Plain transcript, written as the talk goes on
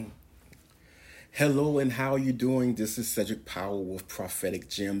Hello, and how are you doing? This is Cedric Powell with Prophetic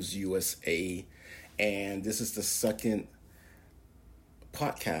Gems USA, and this is the second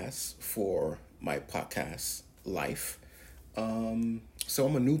podcast for my podcast life. So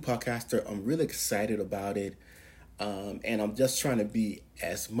I'm a new podcaster. I'm really excited about it, and I'm just trying to be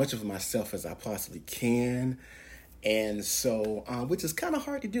as much of myself as I possibly can. And so, which is kind of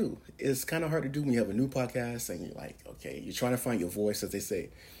hard to do. It's kind of hard to do when you have a new podcast and you're like, okay, you're trying to find your voice, as they say.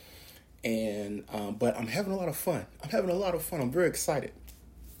 And but I'm having a lot of fun. I'm very excited.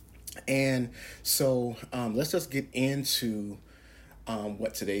 And so let's just get into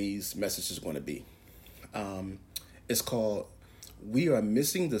what today's message is going to be. It's called "We Are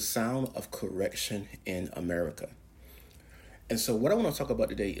Missing the Sound of Correction in America." And so what I want to talk about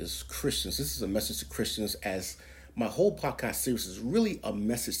today is Christians. This is a message to Christians, as my whole podcast series is really a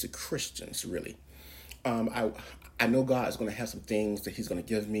message to Christians. Really, I know God is going to have some things that He's going to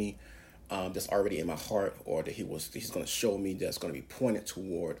give me that's already in my heart, or that He's going to show me, that's going to be pointed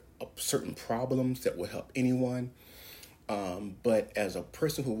toward certain problems that will help anyone. But as a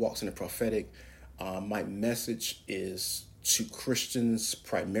person who walks in the prophetic, my message is to Christians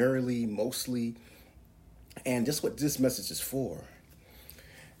primarily, mostly, and just what this message is for.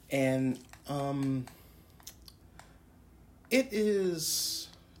 And it is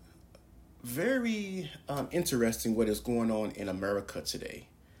very interesting what is going on in America today.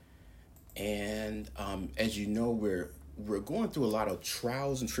 And as you know, we're going through a lot of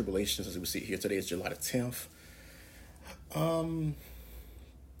trials and tribulations as we see here. Today is July the 10th.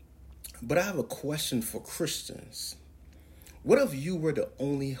 But I have a question for Christians. What if you were the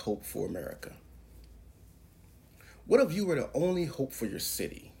only hope for America? What if you were the only hope for your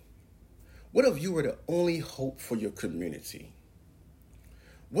city? What if you were the only hope for your community?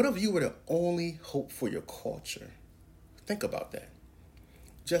 What if you were the only hope for your culture? Think about that.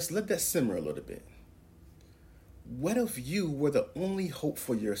 Just let that simmer a little bit. What if you were the only hope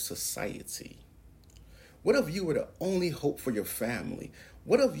for your society? What if you were the only hope for your family?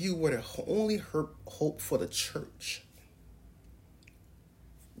 What if you were the only hope for the church?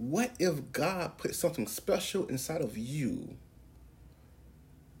 What if God put something special inside of you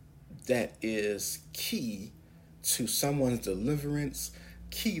that is key to someone's deliverance,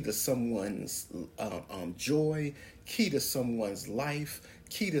 key to someone's joy, key to someone's life,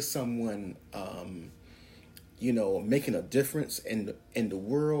 key to someone, making a difference in the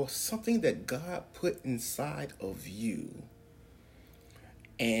world, something that God put inside of you.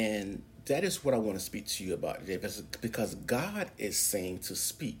 And that is what I want to speak to you about today, because God is saying to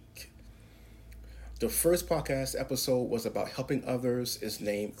speak. The first podcast episode was about helping others. It's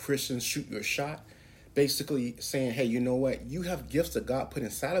named Christians Shoot Your Shot. Basically saying, hey, you know what? You have gifts that God put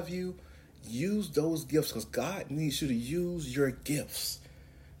inside of you. Use those gifts, because God needs you to use your gifts.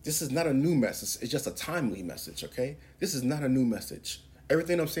 This is not a new message. It's just a timely message, okay? This is not a new message.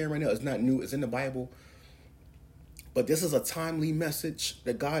 Everything I'm saying right now is not new. It's in the Bible. But this is a timely message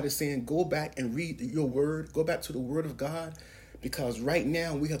that God is saying, go back and read your word. Go back to the word of God. Because right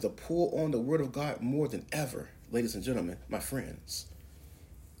now we have to pull on the word of God more than ever, ladies and gentlemen, my friends.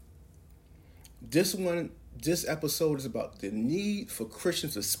 This episode is about the need for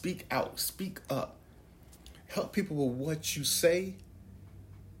Christians to speak out, speak up, help people with what you say,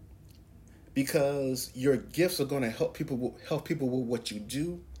 because your gifts are going to help people with what you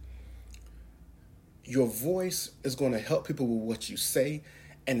do. Your voice is going to help people with what you say,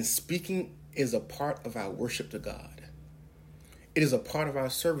 and speaking is a part of our worship to God. It is a part of our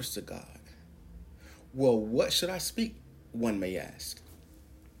service to God. Well, what should I speak? One may ask.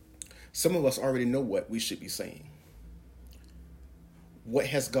 Some of us already know what we should be saying. What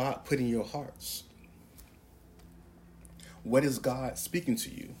has God put in your hearts? What is God speaking to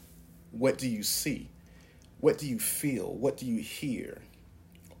you? What do you see? What do you feel? What do you hear?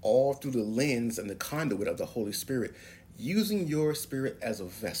 All through the lens and the conduit of the Holy Spirit, using your spirit as a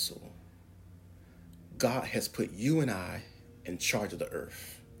vessel. God has put you and I in charge of the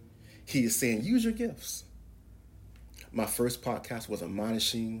earth. He is saying, use your gifts. My first podcast was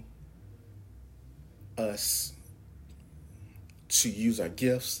admonishing us to use our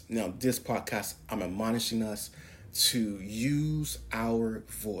gifts. Now, this podcast, I'm admonishing us to use our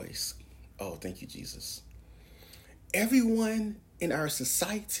voice. Oh, thank you, Jesus. Everyone in our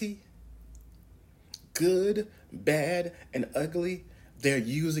society, good, bad, and ugly, they're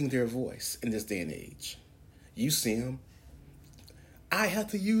using their voice in this day and age. You see them. I have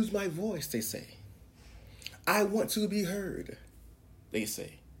to use my voice, they say. I want to be heard, they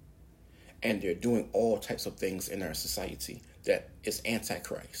say. And they're doing all types of things in our society that is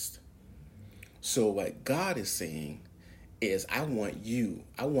antichrist. So what God is saying is I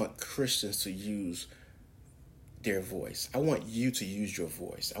want Christians to use their voice. I want you to use your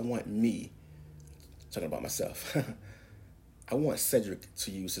voice. I want me, talking about myself, I want Cedric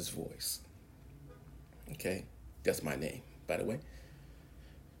to use his voice. Okay? That's my name, by the way.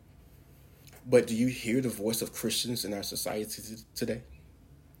 But do you hear the voice of Christians in our society today?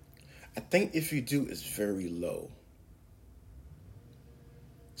 I think if you do, it's very low.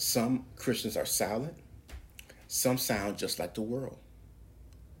 Some Christians are silent. Some sound just like the world.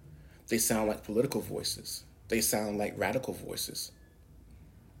 They sound like political voices. They sound like radical voices.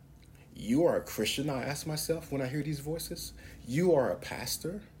 You are a Christian, I ask myself when I hear these voices. You are a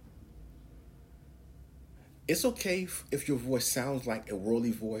pastor. It's okay if your voice sounds like a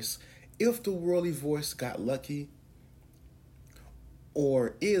worldly voice, if the worldly voice got lucky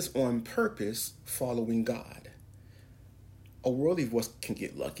or is on purpose following God. A worldly voice can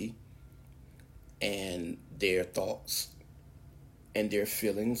get lucky, and their thoughts and their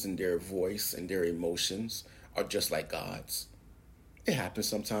feelings and their voice and their emotions are just like God's. It happens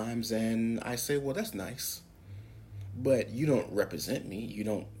sometimes, and I say, well, that's nice. But you don't represent me. You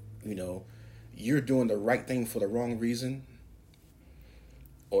don't, you're doing the right thing for the wrong reason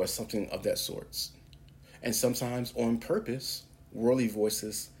or something of that sort. And sometimes on purpose, worldly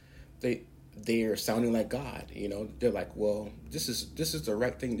voices, they're sounding like God. They're like, well, this is the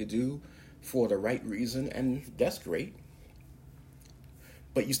right thing to do for the right reason, and that's great.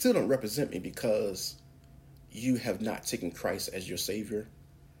 But you still don't represent me because you have not taken Christ as your Savior,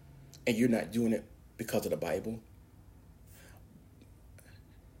 and you're not doing it because of the Bible.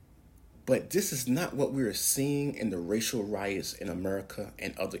 But this is not what we're seeing in the racial riots in America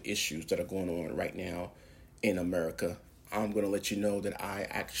and other issues that are going on right now in America. I'm going to let you know that I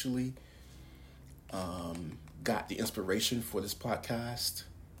actually got the inspiration for this podcast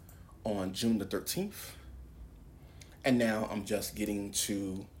on June the 13th. And now I'm just getting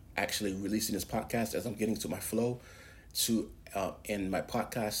to actually releasing this podcast as I'm getting to my flow in my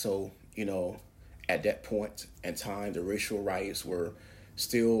podcast. So, at that point in time, the racial riots were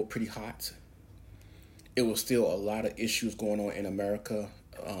still pretty hot. It was still a lot of issues going on in America,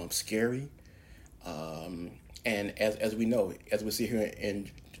 scary. And as we know, as we see here in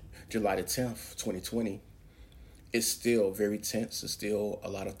July the 10th, 2020, it's still very tense. There's still a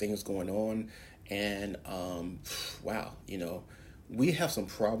lot of things going on. And wow, we have some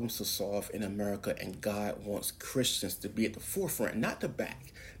problems to solve in America, and God wants Christians to be at the forefront, not the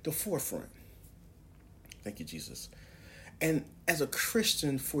back, the forefront. Thank you, Jesus. And as a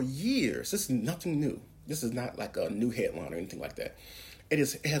Christian for years, this is nothing new. This is not like a new headline or anything like that. It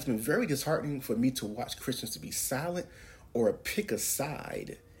has been very disheartening for me to watch Christians to be silent or pick a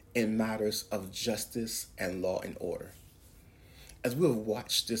side in matters of justice and law and order. As we have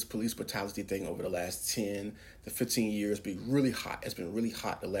watched this police brutality thing over the last 10 to 15 years be really hot, it's been really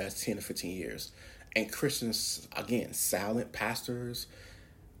hot the last 10 to 15 years. And Christians, again, silent pastors,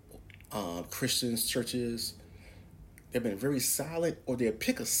 Christians, churches, they've been very silent, or they'll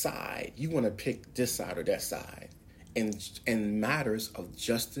pick a side. You want to pick this side or that side in matters of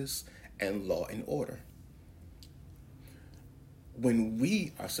justice and law and order. When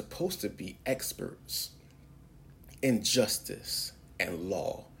we are supposed to be experts in justice and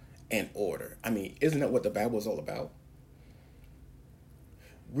law and order. I mean, isn't that what the Bible is all about?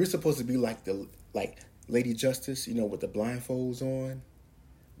 We're supposed to be like Lady Justice, with the blindfolds on.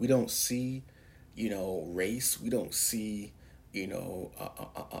 We don't see, race. We don't see,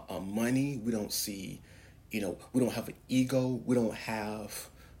 money. We don't see, we don't have an ego. We don't have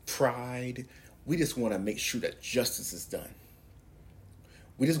pride. We just want to make sure that justice is done.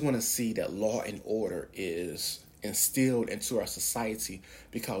 We just want to see that law and order is instilled into our society,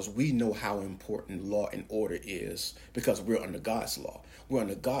 because we know how important law and order is, because we're under God's law. We're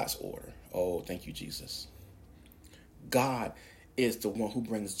under God's order. Oh, thank you, Jesus. God is the one who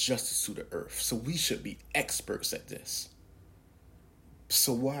brings justice to the earth. So we should be experts at this.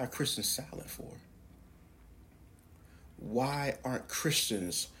 So why are Christians silent for? Why aren't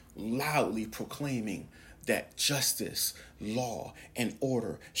Christians loudly proclaiming that justice, law, and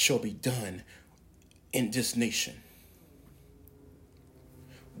order shall be done in this nation?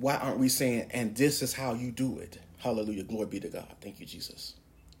 Why aren't we saying, and this is how you do it? Hallelujah, glory be to God. Thank you, Jesus.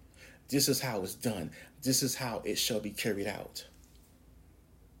 This is how it's done. This is how it shall be carried out.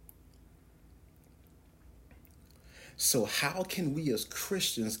 So how can we as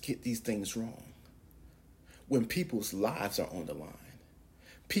Christians get these things wrong when people's lives are on the line?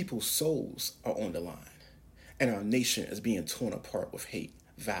 People's souls are on the line. And our nation is being torn apart with hate,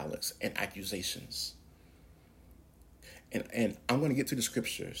 violence, and accusations. And I'm going to get to the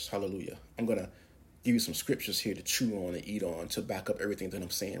scriptures. Hallelujah. I'm going to give you some scriptures here to chew on and eat on to back up everything that I'm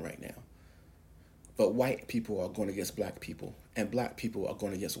saying right now. But white people are going against black people, and black people are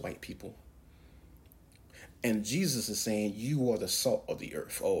going against white people. And Jesus is saying, you are the salt of the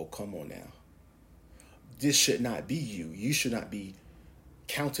earth. Oh, come on now. This should not be you. You should not be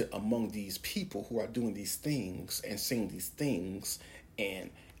counted among these people who are doing these things and saying these things and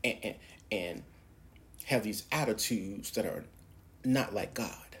have these attitudes that are not like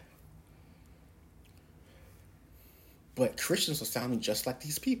God. But Christians are sounding just like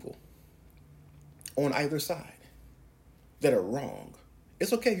these people on either side that are wrong.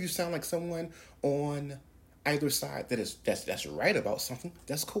 It's okay if you sound like someone on either side that's right about something.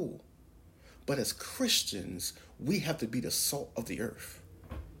 That's cool. But as Christians, we have to be the salt of the earth.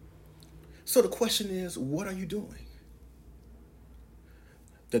 So the question is, what are you doing?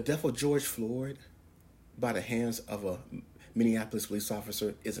 The death of George Floyd by the hands of a Minneapolis police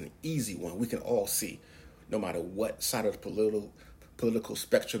officer is an easy one. We can all see, no matter what side of the political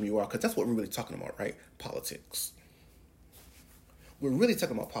spectrum you are, because that's what we're really talking about, right? Politics. We're really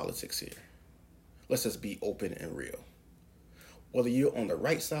talking about politics here. Let's just be open and real. Whether you're on the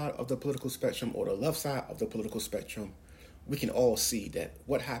right side of the political spectrum or the left side of the political spectrum, we can all see that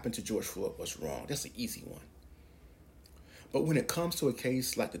what happened to George Floyd was wrong. That's an easy one. But when it comes to a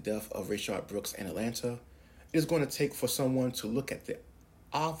case like the death of Rayshard Brooks in Atlanta, it's going to take for someone to look at the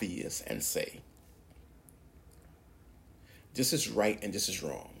obvious and say, this is right and this is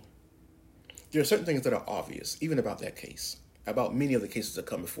wrong. There are certain things that are obvious, even about that case, about many of the cases that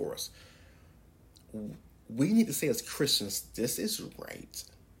come before us. We need to say as Christians, this is right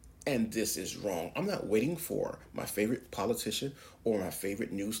and this is wrong. I'm not waiting for my favorite politician or my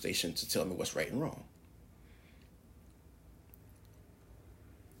favorite news station to tell me what's right and wrong.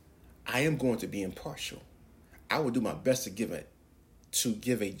 I am going to be impartial. I will do my best to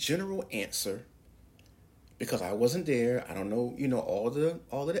give a general answer because I wasn't there. I don't know, all of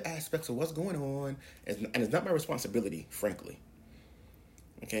the aspects of what's going on, and it's not my responsibility, frankly.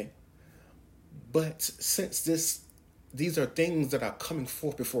 Okay? But since these are things that are coming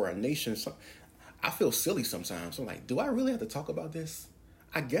forth before our nation, I feel silly sometimes. I'm like, do I really have to talk about this?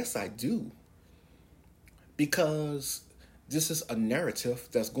 I guess I do. Because this is a narrative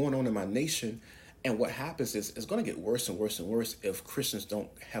that's going on in my nation, and what happens is it's going to get worse and worse and worse if Christians don't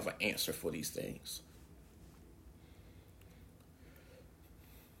have an answer for these things.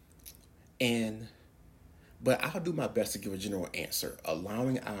 But I'll do my best to give a general answer,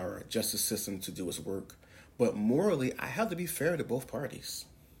 allowing our justice system to do its work. But morally, I have to be fair to both parties.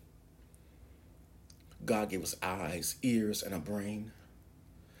 God gave us eyes, ears, and a brain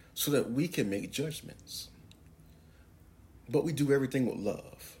so that we can make judgments. But we do everything with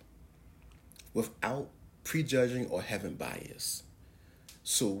love, without prejudging or having bias.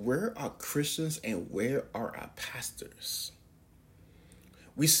 So where are Christians and where are our pastors?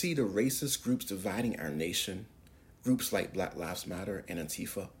 We see the racist groups dividing our nation, groups like Black Lives Matter and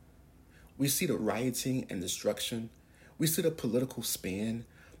Antifa. We see the rioting and destruction. We see the political spin,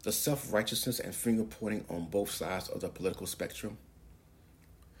 the self-righteousness and finger-pointing on both sides of the political spectrum.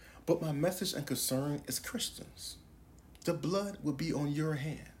 But my message and concern is Christians. The blood will be on your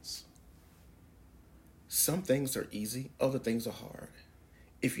hands. Some things are easy, other things are hard.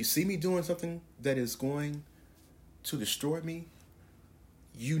 If you see me doing something that is going to destroy me,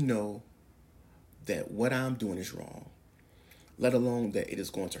 you know that what I'm doing is wrong, let alone that it is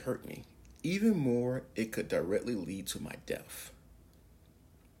going to hurt me. Even more, it could directly lead to my death.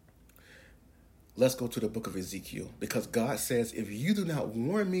 Let's go to the book of Ezekiel, because God says, if you do not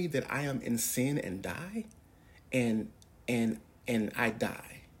warn me that I am in sin and die, and I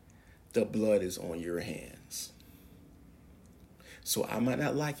die, the blood is on your hands. So I might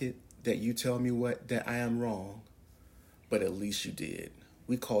not like it that you tell me that I am wrong, but at least you did.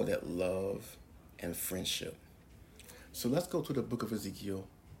 We call that love and friendship. So let's go to the book of Ezekiel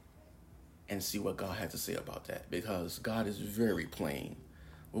and see what God had to say about that, because God is very plain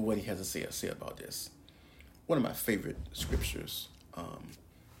with what he has to say about this. One of my favorite scriptures.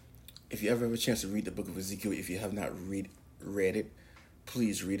 If you ever have a chance to read the book of Ezekiel, if you have not read it,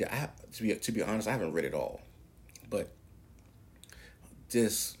 please read it. To be honest, I haven't read it all, but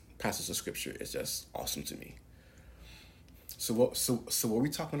this passage of scripture is just awesome to me. So what we're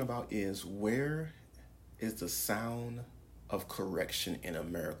talking about is, where is the sound of correction in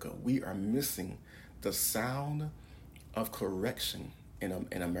America? We are missing the sound of correction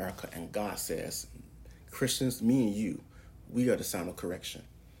in America, and God says, Christians, me and you, we are the sound of correction.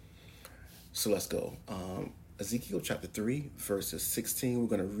 So let's go. Ezekiel chapter 3, verses 16. We're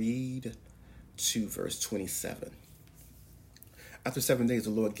going to read to verse 27. After 7 days,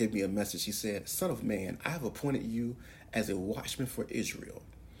 the Lord gave me a message. He said, Son of man, I have appointed you as a watchman for Israel.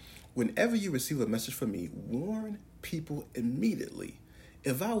 Whenever you receive a message from me, warn people immediately.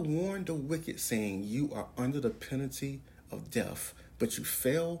 If I warn the wicked, saying you are under the penalty of death, but you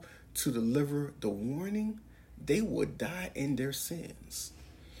fail to deliver the warning, they will die in their sins.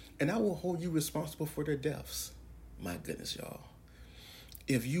 And I will hold you responsible for their deaths. My goodness, y'all.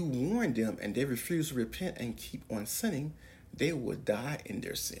 If you warn them and they refuse to repent and keep on sinning, they will die in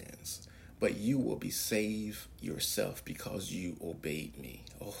their sins. But you will be saved yourself because you obeyed me.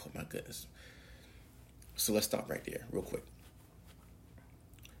 Oh, my goodness. So let's stop right there real quick.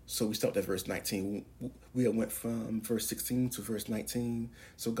 So we stopped at verse 19. We went from verse 16 to verse 19.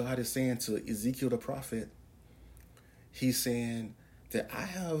 So God is saying to Ezekiel the prophet, he's saying that I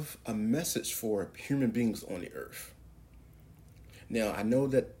have a message for human beings on the earth. Now, I know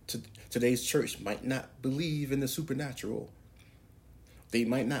that today's church might not believe in the supernatural. They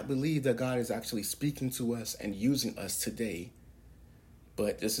might not believe that God is actually speaking to us and using us today.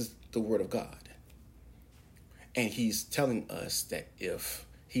 But this is the word of God. And he's telling us that if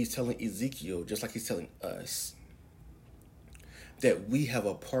he's telling Ezekiel, just like he's telling us, that we have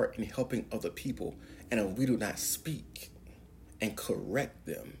a part in helping other people. And if we do not speak and correct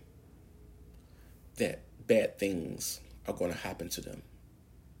them, that bad things are going to happen to them.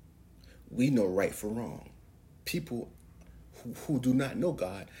 We know right from wrong. People who do not know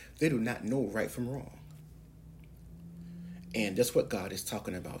God, they do not know right from wrong. And that's what God is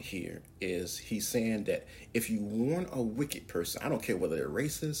talking about here, is he's saying that if you warn a wicked person, I don't care whether they're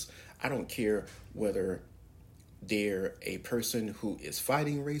racist, I don't care whether they're a person who is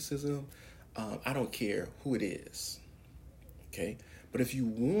fighting racism, I don't care who it is, okay? But if you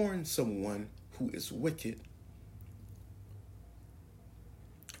warn someone who is wicked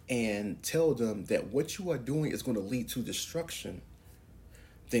and tell them that what you are doing is going to lead to destruction,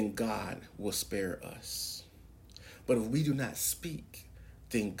 then God will spare us. But if we do not speak,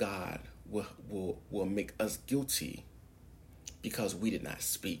 then God will make us guilty because we did not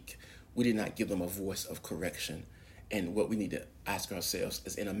speak. We did not give them a voice of correction. And what we need to ask ourselves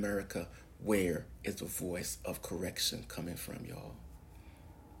is, in America, where is the voice of correction coming from, y'all?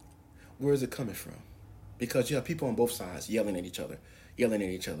 Where is it coming from? Because you have people on both sides yelling at each other.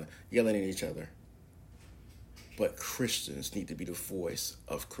 But Christians need to be the voice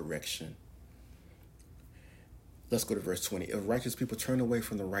of correction. Let's go to verse 20. If righteous people turn away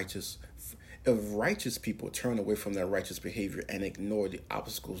from their righteous behavior and ignore the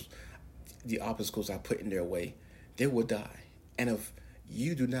obstacles I put in their way, they will die. And if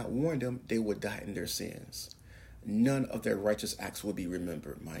you do not warn them, they will die in their sins. None of their righteous acts will be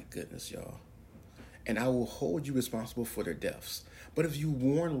remembered. My goodness, y'all. And I will hold you responsible for their deaths. But if you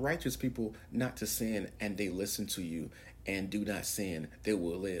warn righteous people not to sin and they listen to you and do not sin, they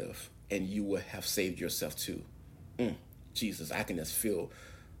will live and you will have saved yourself too. Jesus, I can just feel,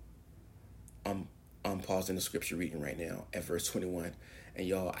 I'm pausing the scripture reading right now at verse 21. And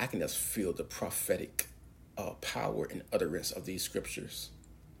y'all, I can just feel the prophetic power and utterance of these scriptures.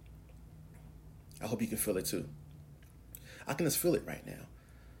 I hope you can feel it too. I can just feel it right now.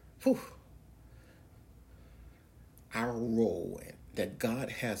 Whew. Our role that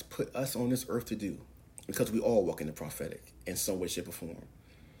God has put us on this earth to do, because we all walk in the prophetic in some way, shape, or form.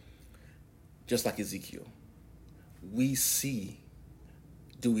 Just like Ezekiel. We see,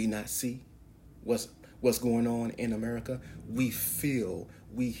 do we not see what's going on in America? We feel,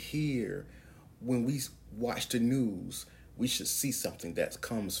 we hear. When we watch the news, we should see something that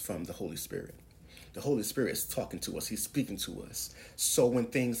comes from the Holy Spirit. The Holy Spirit is talking to us. He's speaking to us. So when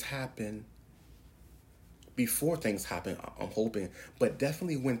things happen, before things happen, I'm hoping, but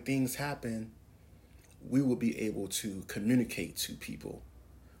definitely when things happen, we will be able to communicate to people.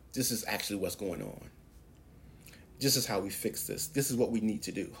 This is actually what's going on. This is how we fix this. This is what we need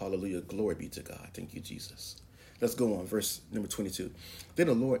to do. Hallelujah. Glory be to God. Thank you, Jesus. Let's go on. Verse number 22. Then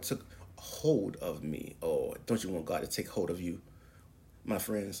the Lord took hold of me. Oh, don't you want God to take hold of you, my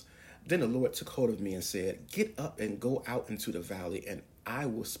friends? Then the Lord took hold of me and said, get up and go out into the valley, and I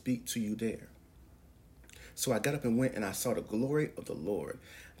will speak to you there. So I got up and went, and I saw the glory of the Lord,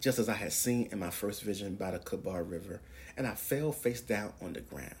 just as I had seen in my first vision by the Kebar River, and I fell face down on the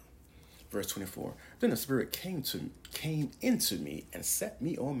ground. Verse 24, then the Spirit came into me and set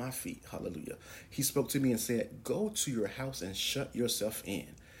me on my feet. Hallelujah. He spoke to me and said, go to your house and shut yourself in.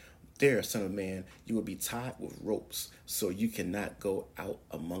 There, son of man, you will be tied with ropes, so you cannot go out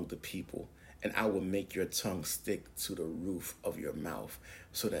among the people. And I will make your tongue stick to the roof of your mouth,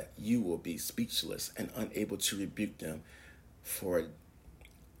 so that you will be speechless and unable to rebuke them, for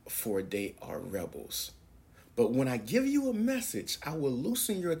they are rebels. But when I give you a message, I will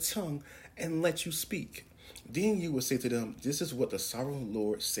loosen your tongue and let you speak. Then you will say to them, this is what the sovereign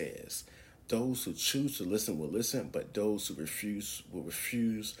Lord says. Those who choose to listen will listen, but those who refuse will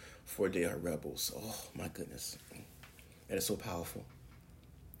refuse, for they are rebels. Oh, my goodness. That is so powerful.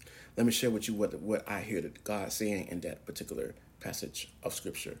 Let me share with you what I hear that God saying in that particular passage of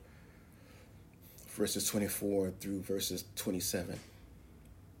Scripture. Verses 24 through verses 27.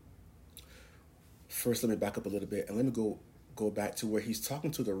 First, let me back up a little bit and let me go back to where he's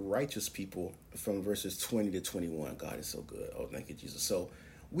talking to the righteous people from verses 20 to 21. God is so good. Oh, thank you, Jesus. So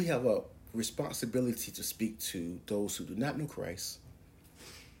we have a responsibility to speak to those who do not know Christ,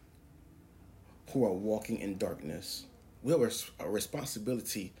 who are walking in darkness. We have a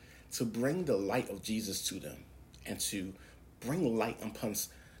responsibility to bring the light of Jesus to them and to bring light upon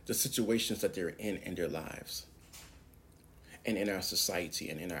the situations that they're in their lives and in our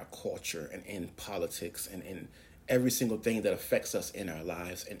society and in our culture and in politics and in every single thing that affects us in our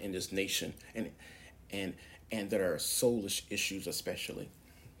lives and in this nation and that are soulish issues especially.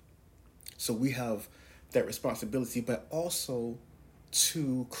 So we have that responsibility, but also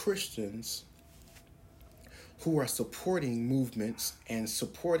to Christians who are supporting movements and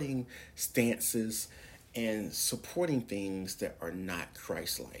supporting stances and supporting things that are not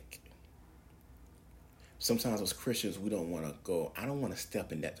Christ-like. Sometimes as Christians, we don't want to go, I don't want to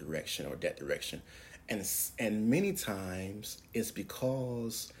step in that direction or that direction. And many times it's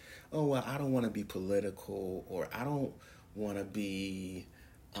because, oh, well, I don't want to be political, or I don't want to be,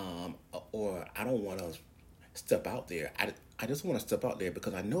 or I don't want to step out there. I just want to step out there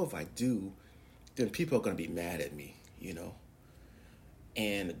because I know if I do, then people are going to be mad at me, you know.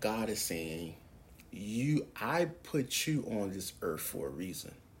 And God is saying, I put you on this earth for a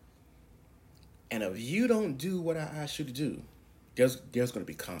reason. And if you don't do what I ask you to do, there's going to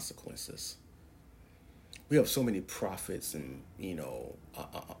be consequences. We have so many prophets and,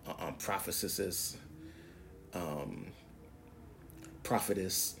 prophetesses,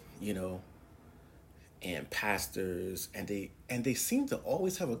 prophetess, and pastors, and they seem to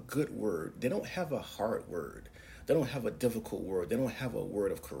always have a good word. They don't have a hard word. They don't have a difficult word. They don't have a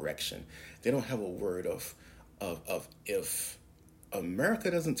word of correction. They don't have a word of if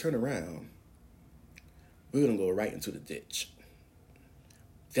America doesn't turn around, we're going to go right into the ditch.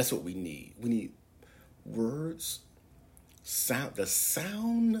 That's what we need. We need words, the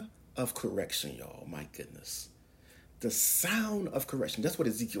sound of correction, y'all. My goodness. The sound of correction. That's what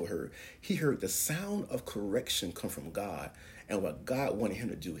Ezekiel heard. He heard the sound of correction come from God. And what God wanted him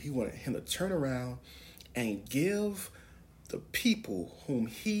to do, he wanted him to turn around and give the people whom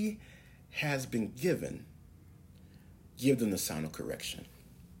he has been given, give them the sound of correction.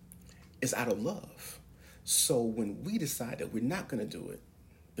 It's out of love. So when we decide that we're not going to do it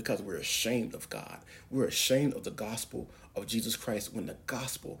because we're ashamed of God, we're ashamed of the gospel of Jesus Christ, when the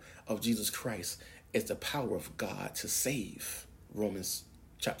gospel of Jesus Christ is the power of God to save. Romans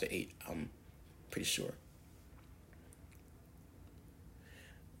chapter 8, I'm pretty sure.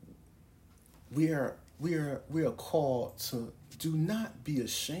 We are called to do not be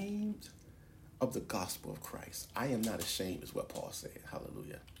ashamed of the gospel of Christ. I am not ashamed is what Paul said.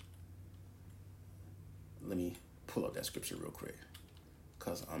 Hallelujah. Let me pull up that scripture real quick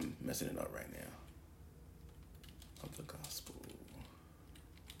because I'm messing it up right now. Of the gospel.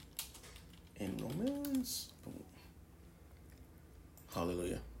 In Romans.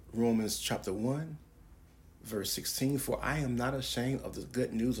 Hallelujah. Romans chapter 1, verse 16. For I am not ashamed of the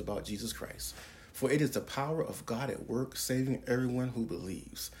good news about Jesus Christ. For it is the power of God at work, saving everyone who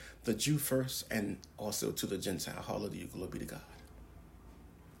believes. The Jew first and also to the Gentile. Hallelujah. Glory be to God.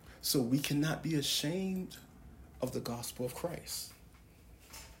 So we cannot be ashamed of the gospel of Christ.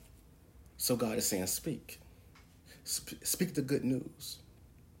 So God is saying, speak. Speak the good news.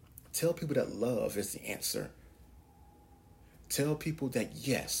 Tell people that love is the answer. Tell people that,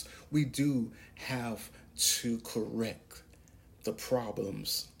 yes, we do have to correct the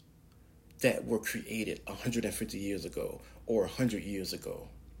problems that were created 150 years ago or 100 years ago.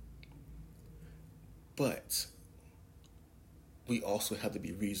 But we also have to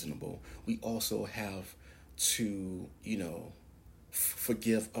be reasonable. We also have to,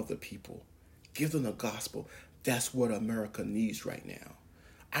 forgive other people. Give them the gospel. That's what America needs right now.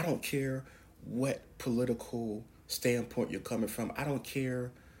 I don't care what political standpoint you're coming from. I don't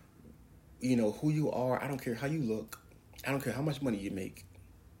care, who you are. I don't care how you look. I don't care how much money you make.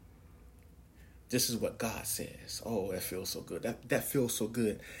 This is what God says. Oh, that feels so good. That feels so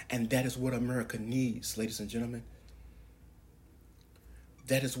good. And that is what America needs, ladies and gentlemen.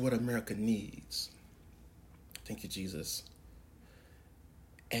 That is what America needs. Thank you, Jesus.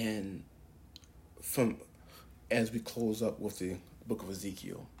 And from as we close up with the book of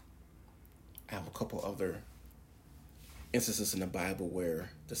Ezekiel, I have a couple other instances in the Bible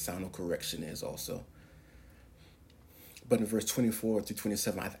where the sound of correction is also. But in verse 24 through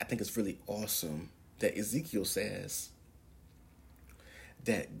 27, I think it's really awesome that Ezekiel says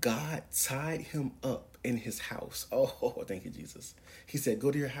that God tied him up in his house. Oh, thank you, Jesus. He said,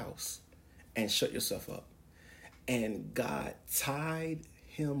 go to your house and shut yourself up. And God tied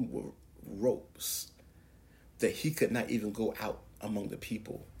him with ropes that he could not even go out among the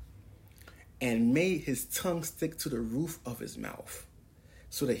people, and made his tongue stick to the roof of his mouth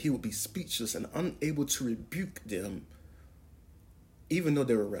so that he would be speechless and unable to rebuke them, even though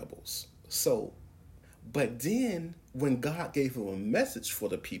they were rebels. So, but then when God gave him a message for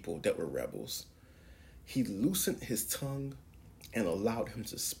the people that were rebels, he loosened his tongue and allowed him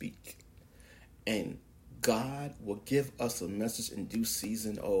to speak. And God will give us a message in due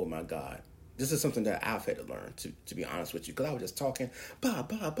season. Oh my God. This is something that I've had to learn, to be honest with you, because I was just talking,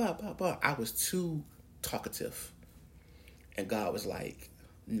 I was too talkative. And God was like,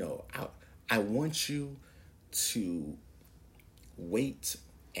 no, I want you to wait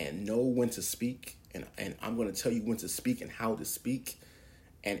and know when to speak. And I'm going to tell you when to speak and how to speak.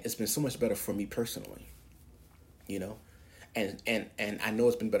 And it's been so much better for me personally, you know. And I know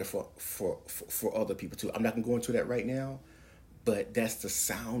it's been better for other people too. I'm not going to go into that right now. But that's the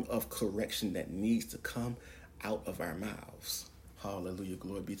sound of correction that needs to come out of our mouths. Hallelujah.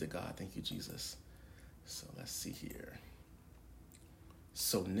 Glory be to God. Thank you, Jesus. So let's see here.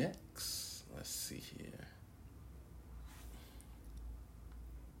 So next, let's see here.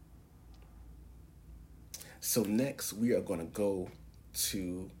 So next, we are going to go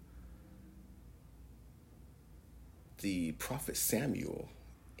to the prophet Samuel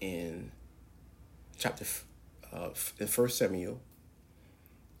in in 1 Samuel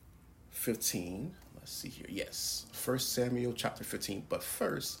 15. Let's see here. Yes, 1 Samuel chapter 15. But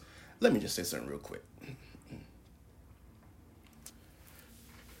first, let me just say something real quick.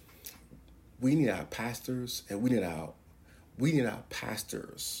 We need our pastors, and we need our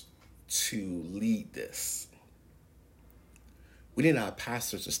pastors to lead this. We need our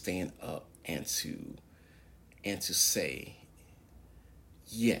pastors to stand up and to say,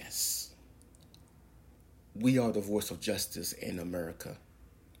 yes, we are the voice of justice in America.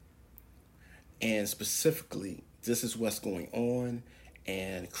 And specifically, this is what's going on,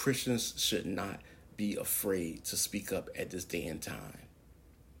 and Christians should not be afraid to speak up at this day and time.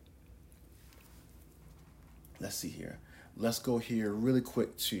 Let's see here. Let's go here really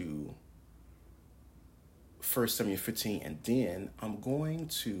quick to 1 Samuel 15, and then I'm going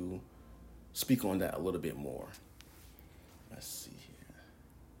to speak on that a little bit more. Let's see here.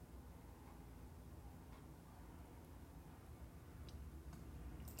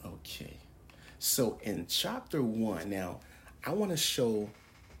 Okay, so in chapter 1, now I want to show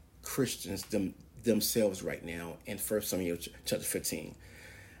Christians themselves right now in 1 Samuel chapter 15.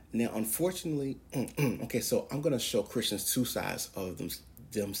 Now, unfortunately, okay, so I'm going to show Christians two sides of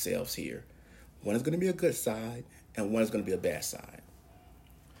themselves here. One is going to be a good side, and one is going to be a bad side.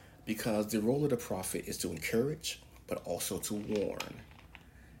 Because the role of the prophet is to encourage, but also to warn.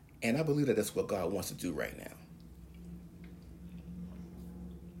 And I believe that that's what God wants to do right now.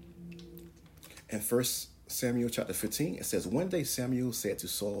 In 1 Samuel chapter 15, it says, one day Samuel said to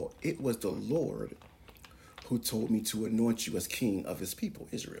Saul, it was the Lord who told me to anoint you as king of his people,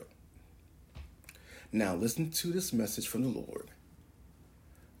 Israel. Now listen to this message from the Lord.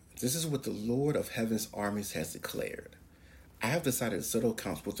 This is what the Lord of heaven's armies has declared. I have decided to settle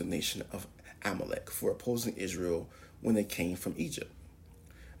accounts with the nation of Amalek for opposing Israel when they came from Egypt.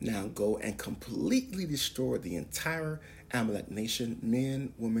 Now go and completely destroy the entire Amalek nation,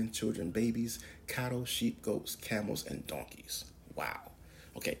 men, women, children, babies, cattle, sheep, goats, camels, and donkeys. Wow.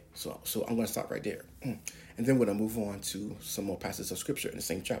 Okay, so I'm going to stop right there. And then we're going to move on to some more passages of scripture in the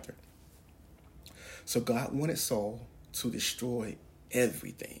same chapter. So God wanted Saul to destroy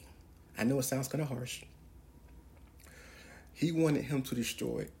everything. I know it sounds kind of harsh. He wanted him to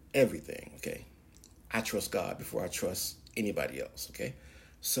destroy everything, okay? I trust God before I trust anybody else, okay?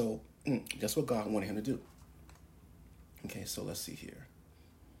 So that's what God wanted him to do. Okay, so let's see here.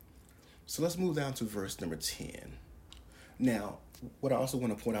 So let's move down to verse number 10. Now, what I also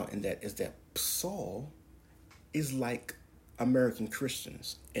want to point out in that is that Saul is like American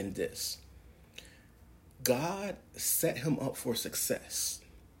Christians in this. God set him up for success.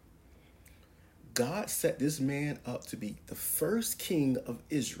 God set this man up to be the first king of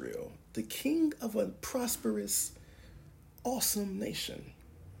Israel, the king of a prosperous, awesome nation.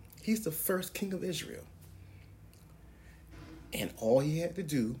 He's the first king of Israel. And all he had to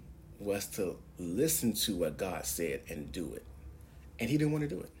do was to listen to what God said and do it. And he didn't want to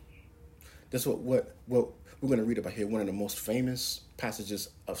do it. That's what we're going to read about here, one of the most famous passages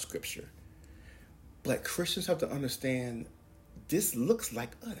of Scripture. But Christians have to understand this looks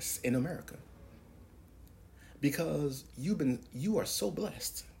like us in America. Because you are so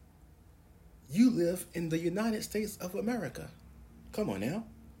blessed. You live in the United States of America. Come on now.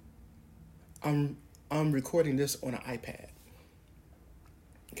 I'm recording this on an iPad.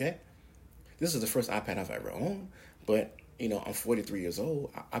 Okay? This is the first iPad I've ever owned, but I'm 43 years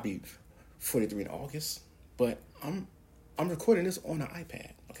old. I'll be 43 in August, but I'm recording this on an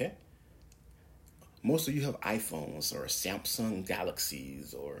iPad, okay? Most of you have iPhones or Samsung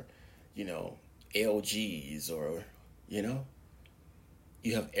Galaxies or, LGs or,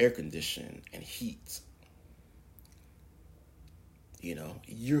 you have air conditioning and heat.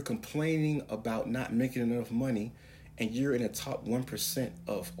 You're complaining about not making enough money, and you're in the top 1%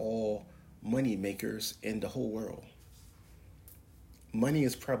 of all money makers in the whole world. Money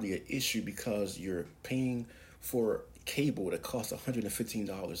is probably an issue because you're paying for cable that costs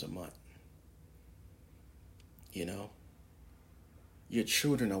 $115 a month. Your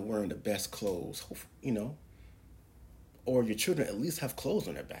children are wearing the best clothes, or your children at least have clothes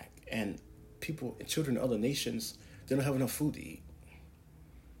on their back. And children in other nations, they don't have enough food to eat.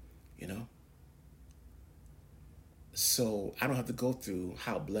 So I don't have to go through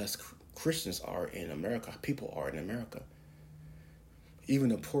how blessed Christians are in America, people are in America. Even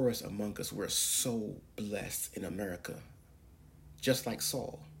the poorest among us, we're so blessed in America, just like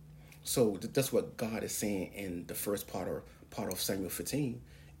Saul. So that's what God is saying in the first part of Samuel 15,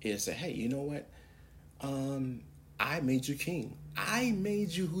 is that, hey, you know what? I made you king. I made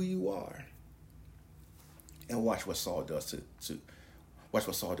you who you are. And watch what Saul does to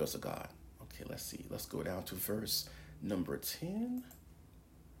God. Okay, let's see. Let's go down to verse number 10.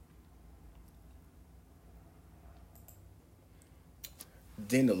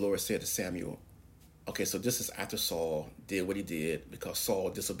 Then the Lord said to Samuel, okay, so this is after Saul did what he did because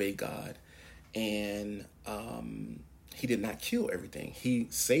Saul disobeyed God, and he did not kill everything. He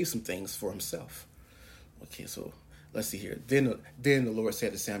saved some things for himself. Okay, so let's see here. Then the Lord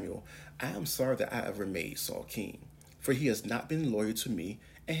said to Samuel, I am sorry that I ever made Saul king, for he has not been loyal to me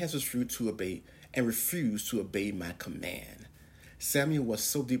and has refused to obey my command. Samuel was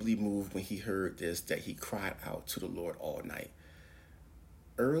so deeply moved when he heard this that he cried out to the Lord all night.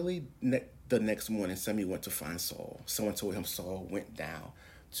 Early the next morning, Samuel went to find Saul. Someone told him Saul went down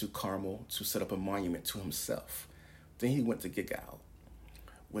to Carmel to set up a monument to himself. Then he went to Gilgal.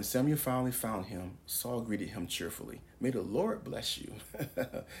 When Samuel finally found him, Saul greeted him cheerfully. May the Lord bless you,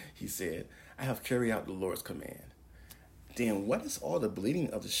 he said. I have carried out the Lord's command. Then what is all the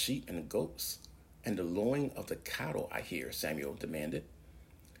bleating of the sheep and the goats and the lowing of the cattle I hear? Samuel demanded.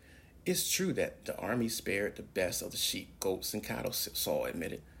 It's true that the army spared the best of the sheep, goats, and cattle, Saul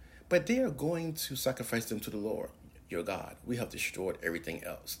admitted, but they are going to sacrifice them to the Lord, your God. We have destroyed everything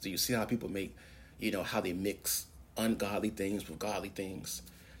else. Do you see how people make, how they mix ungodly things with godly things?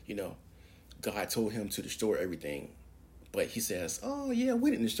 God told him to destroy everything, but he says, oh yeah, we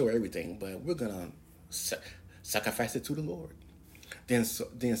didn't destroy everything, but we're going to sacrifice it to the Lord. Then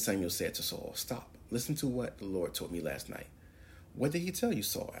Samuel said to Saul, stop, listen to what the Lord told me last night. What did he tell you?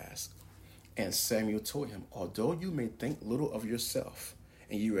 Saul asked. And Samuel told him, although you may think little of yourself,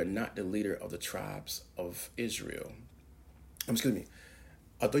 and you are not the leader of the tribes of Israel.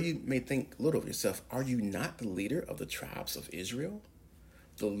 Although you may think little of yourself, are you not the leader of the tribes of Israel?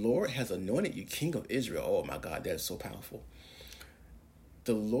 The Lord has anointed you king of Israel. Oh my God, that is so powerful.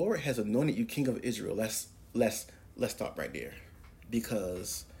 The Lord has anointed you king of Israel. Let's stop right there.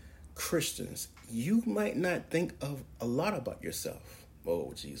 Because Christians, you might not think of a lot about yourself.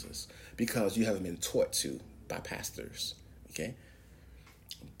 Oh, Jesus. Because you haven't been taught to by pastors. Okay?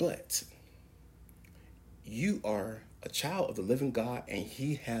 But you are a child of the living God, and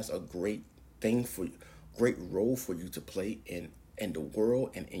he has a great role for you to play in the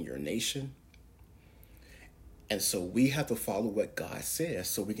world and in your nation. And so we have to follow what God says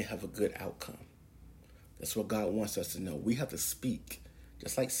so we can have a good outcome. That's what God wants us to know. We have to speak,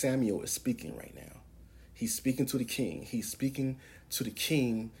 just like Samuel is speaking right now. He's speaking to the king. He's speaking to the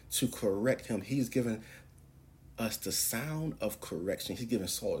king to correct him. He's given us the sound of correction. He's giving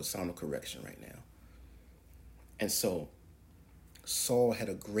Saul the sound of correction right now. And so Saul had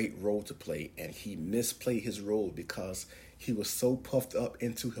a great role to play, and he misplayed his role because he was so puffed up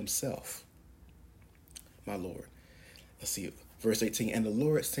into himself. My Lord. Let's see. Verse 18, and the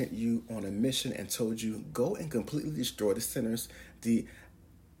Lord sent you on a mission and told you, go and completely destroy the sinners, the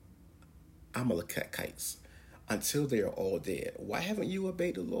Amalekites, until they are all dead. Why haven't you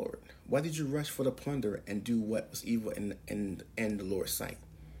obeyed the Lord? Why did you rush for the plunder and do what was evil in the Lord's sight?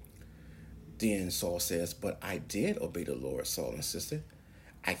 Then Saul says, but I did obey the Lord, Saul insisted.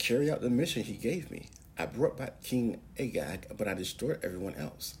 I carried out the mission he gave me. I brought back King Agag, but I destroyed everyone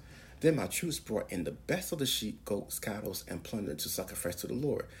else. Then my troops brought in the best of the sheep, goats, cattle, and plunder to sacrifice to the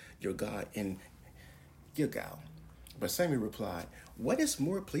Lord, your God, in Gilgal. But Samuel replied, what is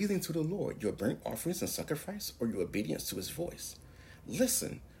more pleasing to the Lord, your burnt offerings and sacrifice, or your obedience to his voice?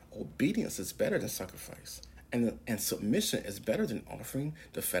 Listen, obedience is better than sacrifice, and submission is better than offering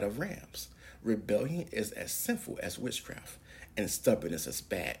the fat of rams. Rebellion is as sinful as witchcraft, and stubbornness as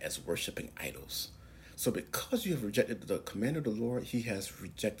bad as worshiping idols. So because you have rejected the command of the Lord, he has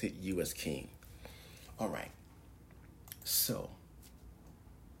rejected you as king. All right. So,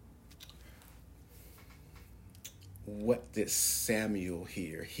 what did Samuel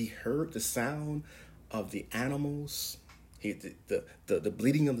hear? He heard the sound of the animals, the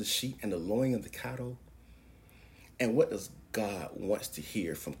bleating of the sheep and the lowing of the cattle. And what does God wants to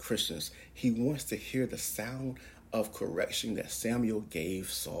hear from Christians? He wants to hear the sound of correction that Samuel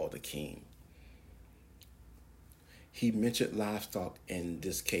gave Saul the king. He mentioned livestock in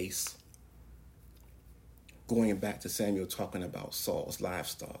this case, going back to Samuel talking about Saul's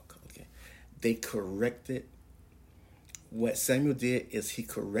livestock. Okay, they corrected. What Samuel did is he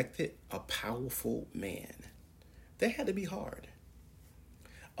corrected a powerful man. That had to be hard.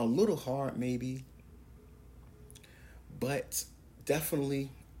 A little hard, maybe, but definitely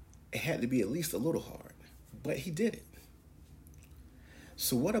it had to be at least a little hard. But he did it.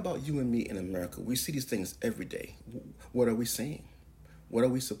 So what about you and me in America? We see these things every day. What are we saying? What are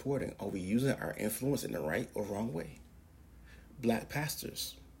we supporting? Are we using our influence in the right or wrong way? Black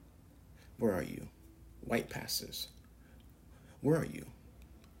pastors, where are you? White pastors, where are you?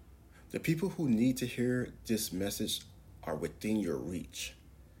 The people who need to hear this message are within your reach.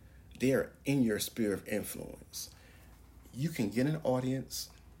 They are in your sphere of influence. You can get an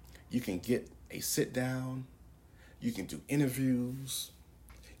audience. You can get a sit down. You can do interviews.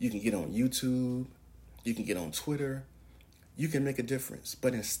 You can get on YouTube. You can get on Twitter. You can make a difference.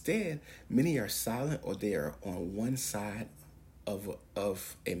 But instead, many are silent or they are on one side of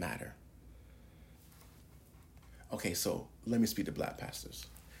a matter. Okay, so let me speak to black pastors.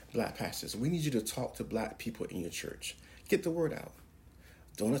 Black pastors, we need you to talk to black people in your church. Get the word out.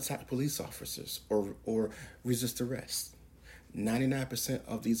 Don't attack police officers or resist arrest. 99%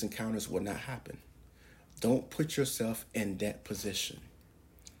 of these encounters will not happen. Don't put yourself in that position.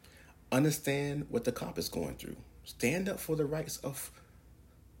 Understand what the cop is going through. Stand up for the rights of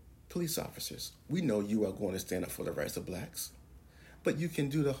police officers. We know you are going to stand up for the rights of blacks, but you can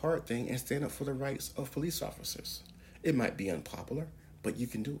do the hard thing and stand up for the rights of police officers. It might be unpopular, but you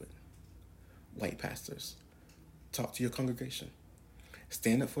can do it. White pastors, talk to your congregation.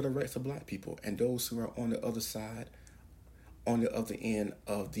 Stand up for the rights of black people and those who are on the other side, on the other end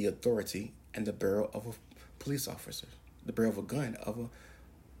of the authority and the barrel of a police officer, the barrel of a gun of a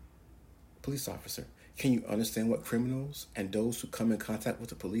police officer. Can you understand what criminals and those who come in contact with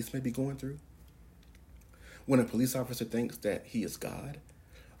the police may be going through? When a police officer thinks that he is God,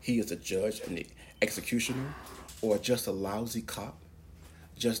 he is a judge and the executioner, or just a lousy cop,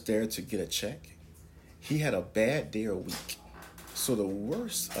 just there to get a check, he had a bad day or week. So the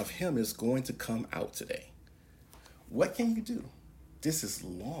worst of him is going to come out today. What can you do? This is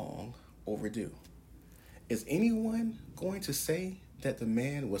long overdue. Is anyone going to say that the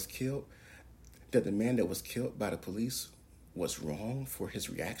man was killed, that the man that was killed by the police was wrong for his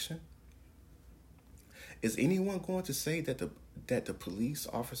reaction? Is anyone going to say that the police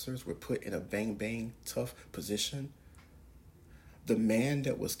officers were put in a bang tough position? The man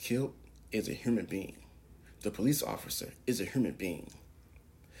that was killed is a human being. The police officer is a human being.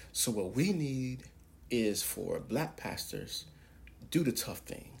 So what we need is for black pastors, do the tough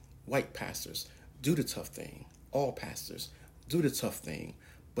thing. White pastors, do the tough thing. All pastors, do the tough thing,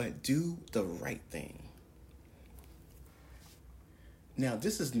 but do the right thing. Now,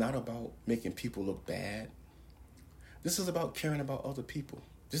 this is not about making people look bad. This is about caring about other people.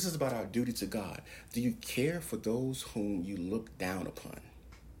 This is about our duty to God. Do you care for those whom you look down upon?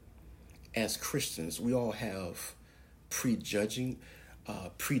 As Christians, we all have prejudgments.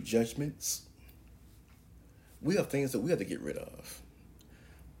 We have things that we have to get rid of.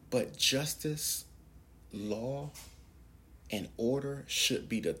 But justice, law, and order should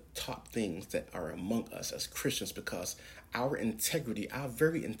be the top things that are among us as Christians, because our integrity, our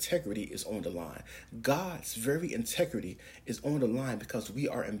very integrity is on the line. God's very integrity is on the line because we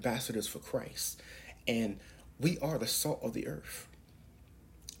are ambassadors for Christ and we are the salt of the earth.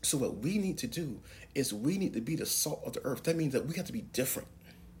 So what we need to do is we need to be the salt of the earth. That means that we have to be different.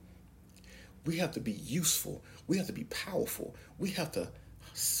 We have to be useful. We have to be powerful. We have to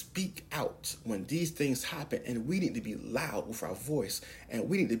speak out when these things happen, and we need to be loud with our voice, and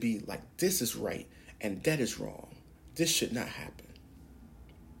we need to be like, this is right and that is wrong. This should not happen.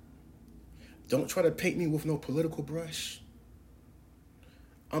 Don't try to paint me with no political brush.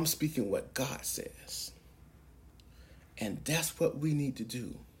 I'm speaking what God says. And that's what we need to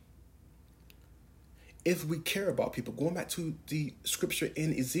do. If we care about people, going back to the scripture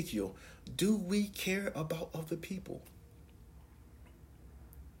in Ezekiel, do we care about other people?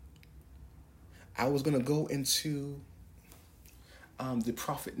 I was going to go into the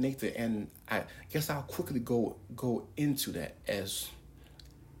prophet Nathan, and I guess I'll quickly go into that as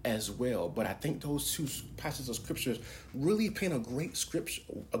well. But I think those two passages of scriptures really paint a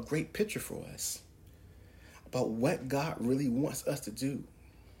great picture for us about what God really wants us to do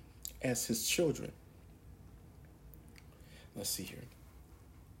as his children. Let's see here.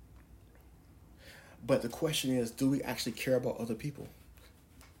 But the question is, do we actually care about other people?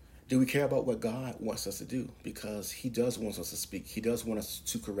 Do we care about what God wants us to do? Because he does want us to speak. He does want us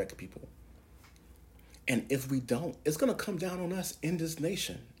to correct people. And if we don't, it's going to come down on us in this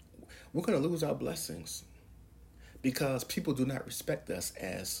nation. We're going to lose our blessings because people do not respect us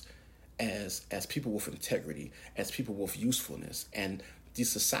as people with integrity, as people with usefulness, and the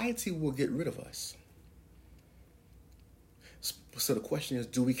society will get rid of us. So the question is,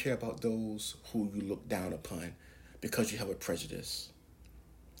 do we care about those who you look down upon because you have a prejudice?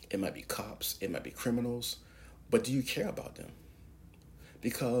 It might be cops, it might be criminals, but do you care about them?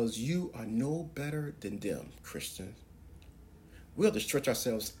 Because you are no better than them, Christians. We have to stretch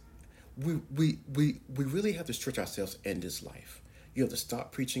ourselves. We really have to stretch ourselves in this life. You have to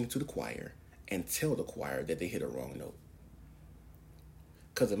stop preaching to the choir and tell the choir that they hit a wrong note.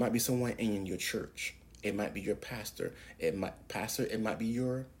 Because it might be someone in your church. It might be your pastor. It might be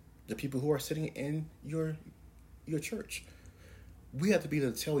the people who are sitting in your church. We have to be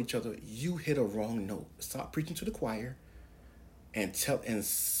able to tell each other, you hit a wrong note. Stop preaching to the choir and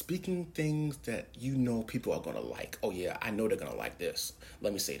speaking things that you know people are gonna like. Oh yeah, I know they're gonna like this.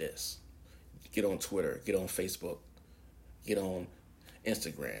 Let me say this. Get on Twitter, get on Facebook, get on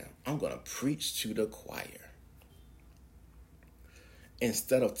Instagram. I'm gonna preach to the choir.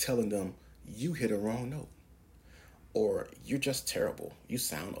 Instead of telling them you hit a wrong note, or you're just terrible, you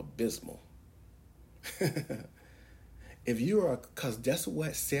sound abysmal. Because that's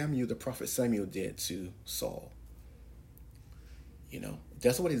what the prophet Samuel did to Saul.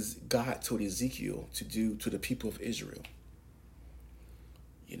 That's what God told Ezekiel to do to the people of Israel.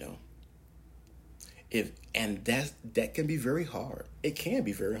 That can be very hard. It can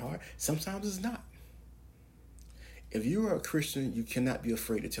be very hard. Sometimes it's not. If you are a Christian, you cannot be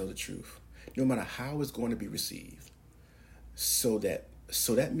afraid to tell the truth, no matter how it's going to be received. So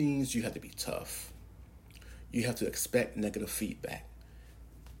that means you have to be tough. You have to expect negative feedback.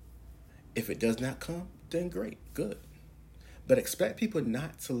 If it does not come, then great, good. But expect people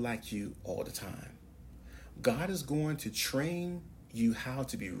not to like you all the time. God is going to train you how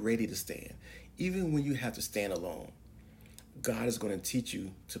to be ready to stand, even when you have to stand alone. God is going to teach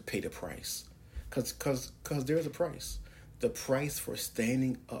you to pay the price, because there's a price. The price for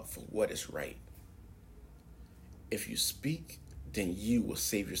standing up for what is right. If you speak, then you will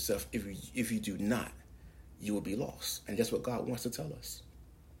save yourself. If you do not, you will be lost. And that's what God wants to tell us.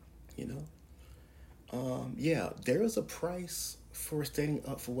 There is a price for standing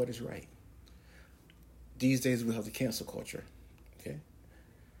up for what is right. These days we have the cancel culture. Okay?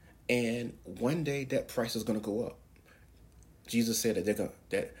 And one day that price is going to go up. Jesus said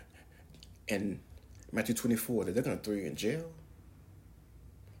that in Matthew 24, that they're going to throw you in jail.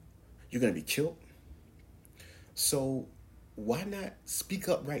 You're going to be killed. So why not speak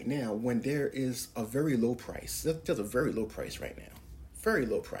up right now when there is a very low price? There's a very low price right now. Very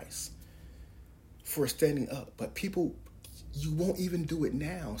low price for standing up. But people, you won't even do it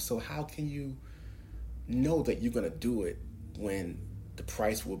now. So how can you know that you're going to do it when the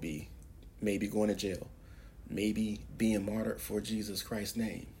price will be maybe going to jail, maybe being martyred for Jesus Christ's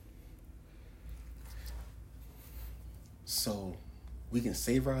name? So we can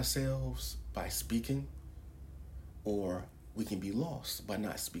save ourselves by speaking, or we can be lost by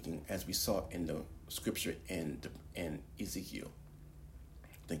not speaking, as we saw in the scripture in Ezekiel.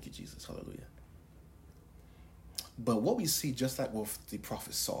 Thank you, Jesus. Hallelujah. But what we see, just like with the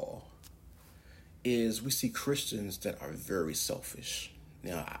prophet Saul, is we see Christians that are very selfish.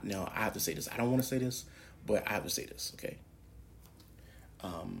 Now I have to say this. I don't want to say this, but I have to say this, okay?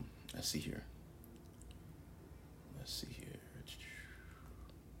 Let's see here.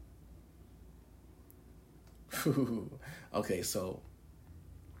 Okay, so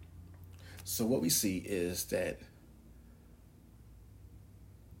what we see is that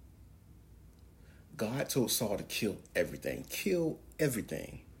God told Saul to kill everything,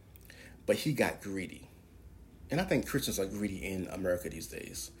 but he got greedy. And I think Christians are greedy in America these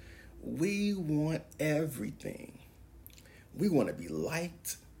days. We want everything. We want to be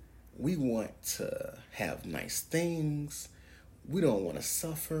liked. We want to have nice things. We don't want to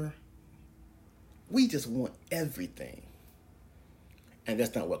suffer. We just want everything. And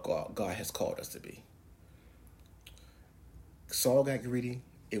that's not what God has called us to be. Saul got greedy.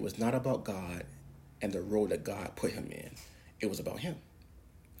 It was not about God and the role that God put him in. It was about him.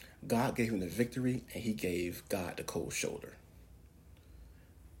 God gave him the victory, and he gave God the cold shoulder.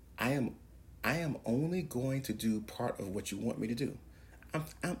 I am only going to do part of what you want me to do. I'm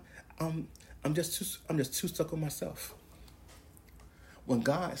I'm I'm just too stuck on myself. When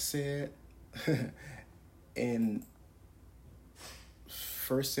God said in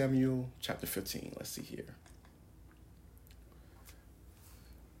 1 Samuel chapter 15, let's see here.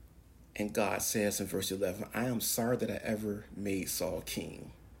 And God says in verse 11, I am sorry that I ever made Saul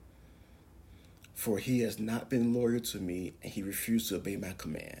king, for he has not been loyal to me and he refused to obey my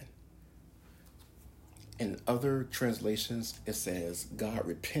command. In other translations, it says God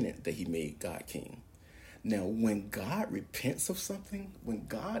repented that he made God king. Now, when God repents of something, when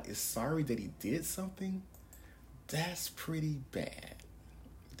God is sorry that he did something, that's pretty bad.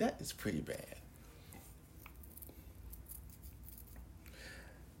 That is pretty bad.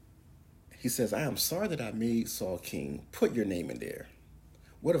 He says, I am sorry that I made Saul king. Put your name in there.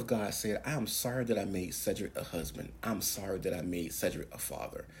 What if God said, I am sorry that I made Cedric a husband. I'm sorry that I made Cedric a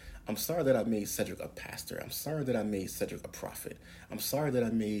father. I'm sorry that I made Cedric a pastor. I'm sorry that I made Cedric a prophet. I'm sorry that I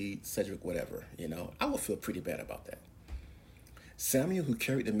made Cedric whatever, I would feel pretty bad about that. Samuel, who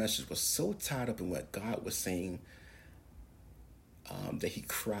carried the message, was so tied up in what God was saying that he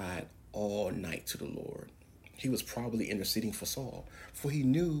cried all night to the Lord. He was probably interceding for Saul, for he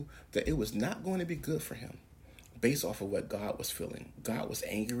knew that it was not going to be good for him based off of what God was feeling. God was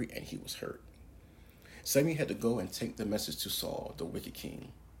angry and he was hurt. Samuel had to go and take the message to Saul, the wicked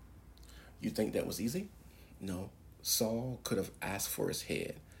king. You think that was easy? No. Saul could have asked for his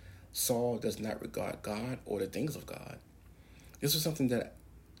head. Saul does not regard God or the things of God. This was something that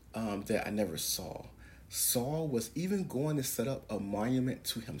I never saw. Saul was even going to set up a monument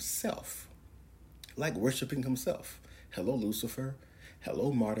to himself, like worshiping himself. Hello, Lucifer.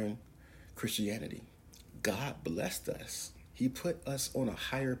 Hello, modern Christianity. God blessed us. He put us on a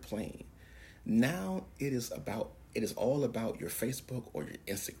higher plane. Now it is all about your Facebook or your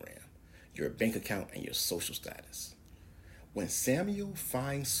Instagram, your bank account, and your social status. When Samuel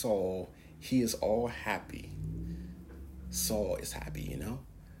finds Saul, he is all happy. Saul is happy,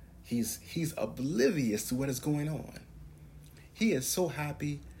 He's oblivious to what is going on. He is so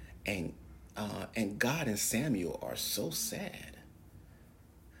happy, and God and Samuel are so sad.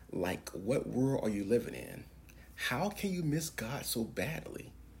 Like, what world are you living in? How can you miss God so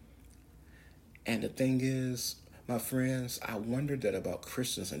badly? And the thing is, my friends, I wonder that about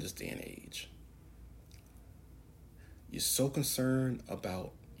Christians in this day and age. You're so concerned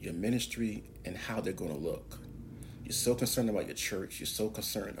about your ministry and how they're going to look. You're so concerned about your church. You're so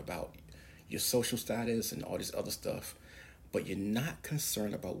concerned about your social status and all this other stuff. But you're not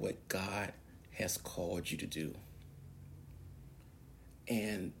concerned about what God has called you to do.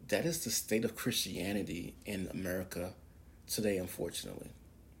 And that is the state of Christianity in America today, unfortunately.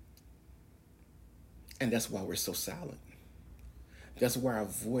 And that's why we're so silent. That's why our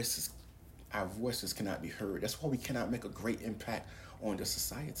voices cannot be heard. That's why we cannot make a great impact on the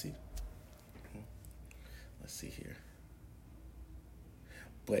society. Let's see here.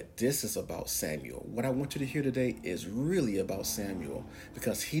 But this is about Samuel. What I want you to hear today is really about Samuel,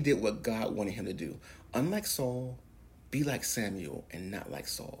 because he did what God wanted him to do. Unlike Saul, be like Samuel and not like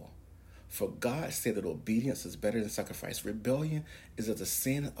Saul. For God said that obedience is better than sacrifice. Rebellion is as the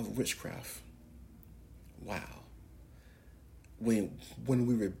sin of witchcraft. Wow. When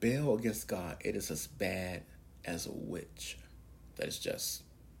we rebel against God, it is as bad as a witch. That is just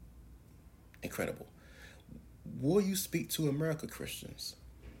incredible. Will you speak to America Christians?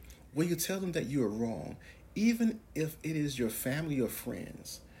 Will you tell them that you are wrong, even if it is your family or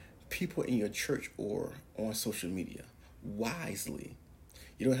friends, people in your church or on social media? Wisely.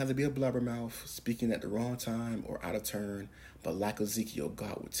 You don't have to be a blabbermouth speaking at the wrong time or out of turn, but like Ezekiel,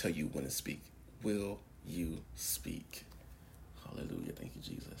 God will tell you when to speak. Will you speak? Hallelujah. Thank you,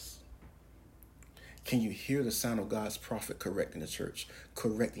 Jesus. Can you hear the sound of God's prophet correcting the church,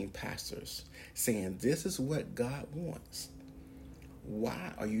 correcting pastors, saying this is what God wants?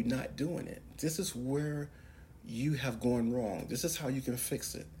 Why are you not doing it? This is where you have gone wrong. This is how you can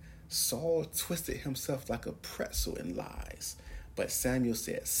fix it. Saul twisted himself like a pretzel in lies, but Samuel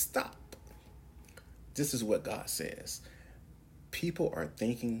said, stop. This is what God says. People are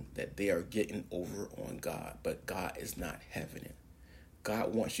thinking that they are getting over on God, but God is not having it.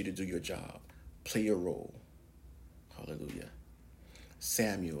 God wants you to do your job, play your role. Hallelujah.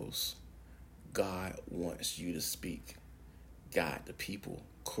 Samuel's, God wants you to speak, guide the people,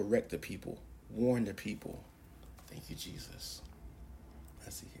 correct the people, warn the people. Thank you, Jesus.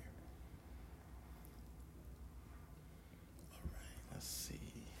 Let's see here. All right, let's see.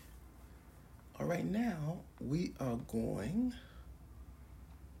 All right, now we are going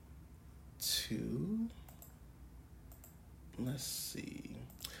to, let's see.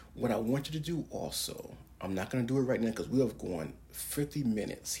 What I want you to do also, I'm not going to do it right now because we have gone 50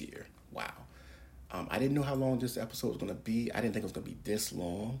 minutes here. Wow. I didn't know how long this episode was going to be. I didn't think it was going to be this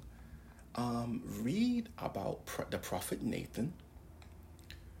long. Read about the prophet Nathan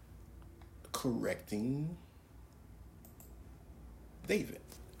correcting David,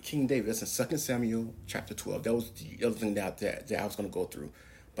 King David. That's in 2 Samuel chapter 12. That was the other thing that I was going to go through.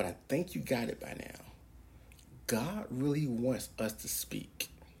 But I think you got it by now. God really wants us to speak.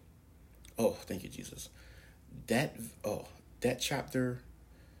 Oh, thank you, Jesus. That chapter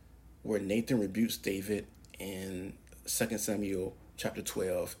where Nathan rebukes David in 2 Samuel chapter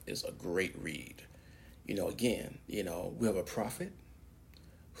 12 is a great read. Again, we have a prophet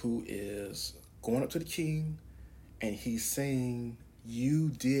who is going up to the king and he's saying, you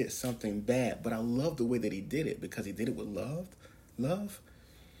did something bad. But I love the way that he did it because he did it with love.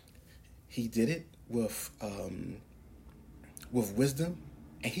 He did it with wisdom,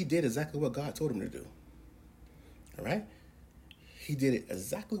 and he did exactly what God told him to do. All right? He did it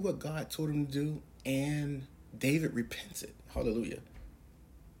exactly what God told him to do, and David repented. Hallelujah.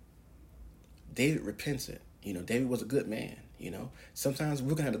 David repented. David was a good man. Sometimes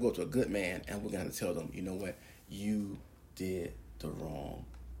we're going to have to go to a good man, and we're going to have to tell them, you know what? You did the wrong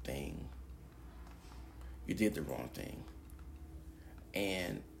thing. You did the wrong thing.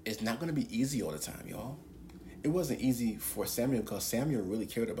 And it's not going to be easy all the time, y'all. It wasn't easy for Samuel because Samuel really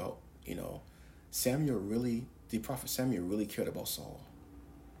cared about, the prophet Samuel really cared about Saul.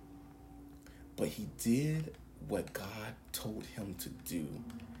 But he did what God told him to do.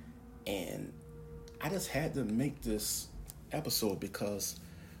 And I just had to make this episode because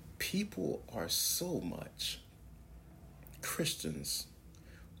people are so much Christians.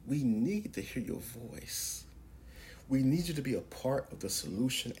 We need to hear your voice. We need you to be a part of the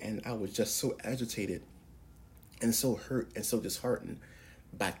solution. And I was just so agitated and so hurt and so disheartened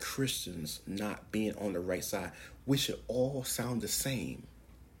by Christians not being on the right side. We should all sound the same.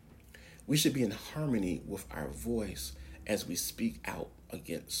 We should be in harmony with our voice as we speak out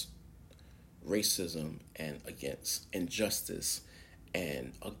against racism and against injustice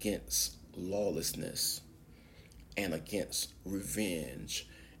and against lawlessness and against revenge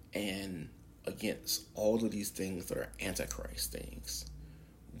and against all of these things that are Antichrist things.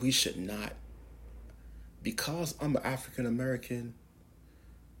 We should not, because I'm an African American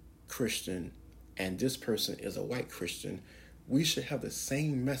Christian and this person is a white Christian, we should have the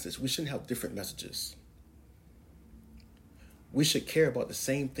same message. We shouldn't have different messages. We should care about the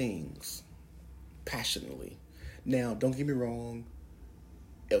same things passionately. Now, don't get me wrong.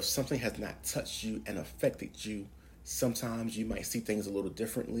 If something has not touched you and affected you, sometimes you might see things a little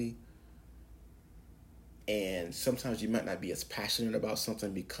differently. And sometimes you might not be as passionate about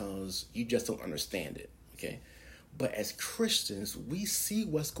something because you just don't understand it, okay? But as Christians, we see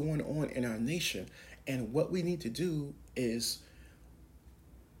what's going on in our nation. And what we need to do is,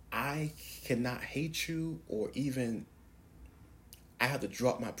 I cannot hate you, or even I have to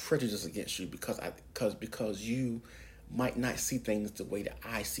drop my prejudice against you because you might not see things the way that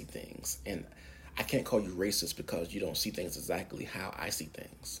I see things. And I can't call you racist because you don't see things exactly how I see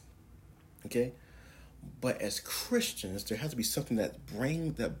things, okay? But as Christians, there has to be something that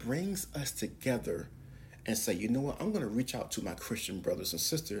brings us together and say, you know what, I'm going to reach out to my Christian brothers and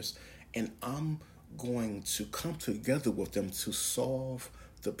sisters and I'm going to come together with them to solve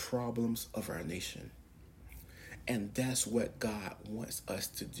the problems of our nation. And that's what God wants us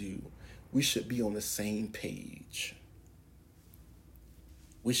to do. We should be on the same page.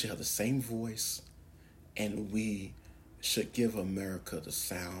 We should have the same voice, and we should give America the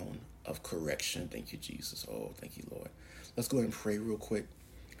sound of correction. Thank you, Jesus. Oh, thank you, Lord. Let's go ahead and pray real quick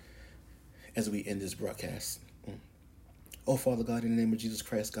as we end this broadcast. Oh, Father God, in the name of Jesus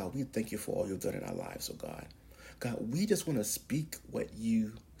Christ, God, we thank you for all you've done in our lives, oh God. God, we just want to speak what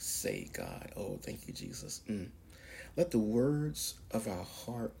you say, God. Oh, thank you, Jesus. Let the words of our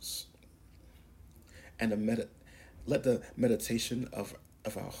hearts and Let the meditation of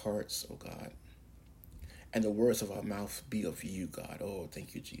our hearts, oh God, and the words of our mouth be of you, God. Oh,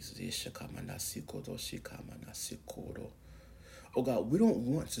 thank you, Jesus. Oh God, we don't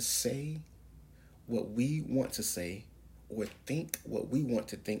want to say what we want to say or think what we want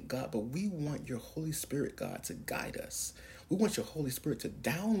to think, God, but we want your Holy Spirit, God, to guide us. We want your Holy Spirit to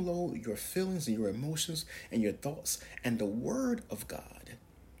download your feelings and your emotions and your thoughts and the word of God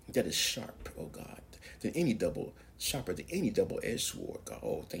that is sharp, oh God, sharper than any double-edged sword, God.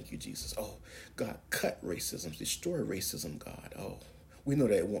 Oh, thank you, Jesus. Oh, God, cut racism, destroy racism, God. Oh, we know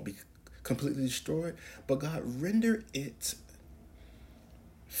that it won't be completely destroyed, but God, render it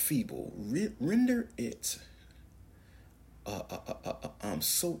feeble, render it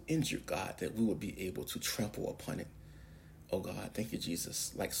so injured, God, that we will be able to trample upon it. Oh God, thank you,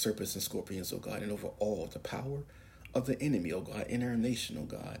 Jesus, like serpents and scorpions, oh God, and over all the power of the enemy, oh God, in our nation, oh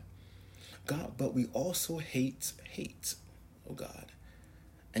God. God, but we also hate, oh God.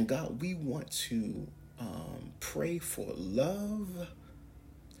 And God, we want to pray for love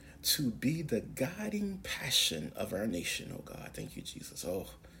to be the guiding passion of our nation, oh God. Thank you, Jesus. Oh,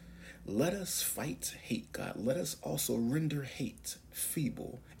 let us fight hate, God. Let us also render hate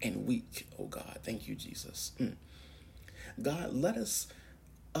feeble and weak, oh God. Thank you, Jesus. God, let us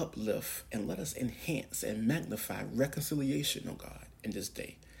uplift and let us enhance and magnify reconciliation, oh God, in this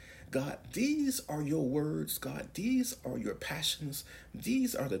day. God, these are your words, God. These are your passions.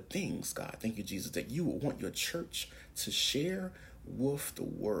 These are the things, God, thank you, Jesus, that you would want your church to share with the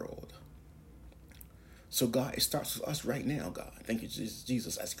world. So, God, it starts with us right now, God. Thank you,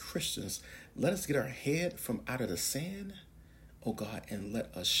 Jesus. As Christians, let us get our head from out of the sand, oh God, and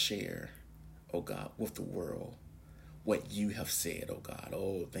let us share, oh God, with the world what you have said, oh God.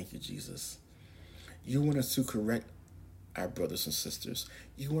 Oh, thank you, Jesus. You want us to correct our brothers and sisters.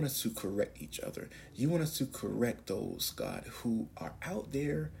 You want us to correct each other. You want us to correct those, God, who are out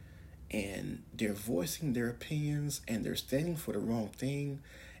there and they're voicing their opinions and they're standing for the wrong thing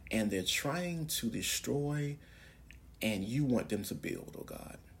and they're trying to destroy, and you want them to build, oh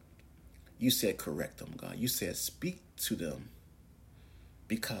God. You said correct them, God. You said speak to them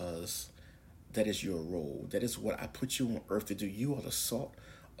because that is your role. That is what I put you on earth to do. You are the salt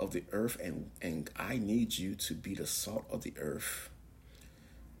of the earth, and I need you to be the salt of the earth,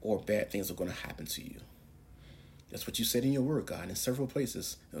 or bad things are going to happen to you. That's what you said in your word, God, in several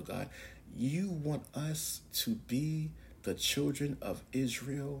places, oh God. You want us to be the children of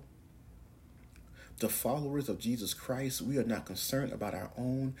Israel, the followers of Jesus Christ. We are not concerned about our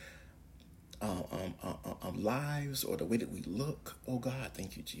own lives or the way that we look. Oh God,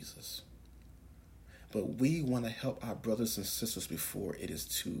 thank you, Jesus. But we want to help our brothers and sisters before it is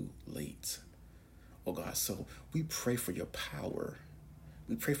too late. Oh God, so we pray for your power.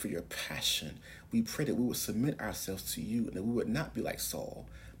 We pray for your passion. We pray that we would submit ourselves to you and that we would not be like Saul,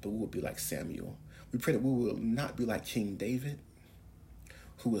 but we would be like Samuel. We pray that we will not be like King David,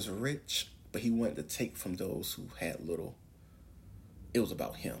 who was rich, but he wanted to take from those who had little. It was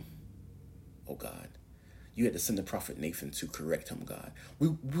about him, oh God. You had to send the prophet Nathan to correct him, God. We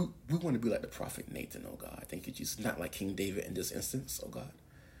want to be like the prophet Nathan, oh God. Thank you, Jesus. Not like King David in this instance, oh God.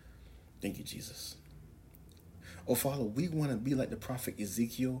 Thank you, Jesus. Oh, Father, we want to be like the prophet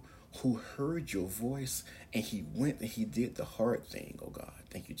Ezekiel, who heard your voice and he went and he did the hard thing, oh God.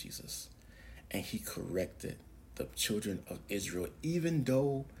 Thank you, Jesus. And he corrected the children of Israel, even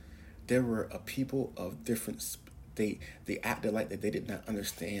though there were a people of different, they acted like that they did not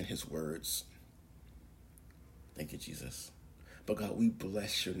understand his words. Thank you, Jesus. But God, we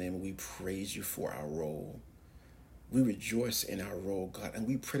bless your name and we praise you for our role. We rejoice in our role, God, and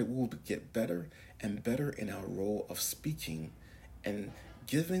we pray that we will get better and better in our role of speaking and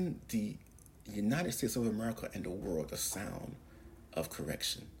giving the United States of America and the world the sound of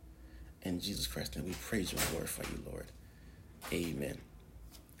correction. In Jesus Christ, and we praise you and glorify you, Lord. Amen.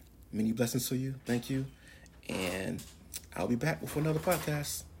 Many blessings to you. Thank you. And I'll be back with another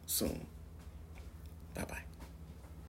podcast soon.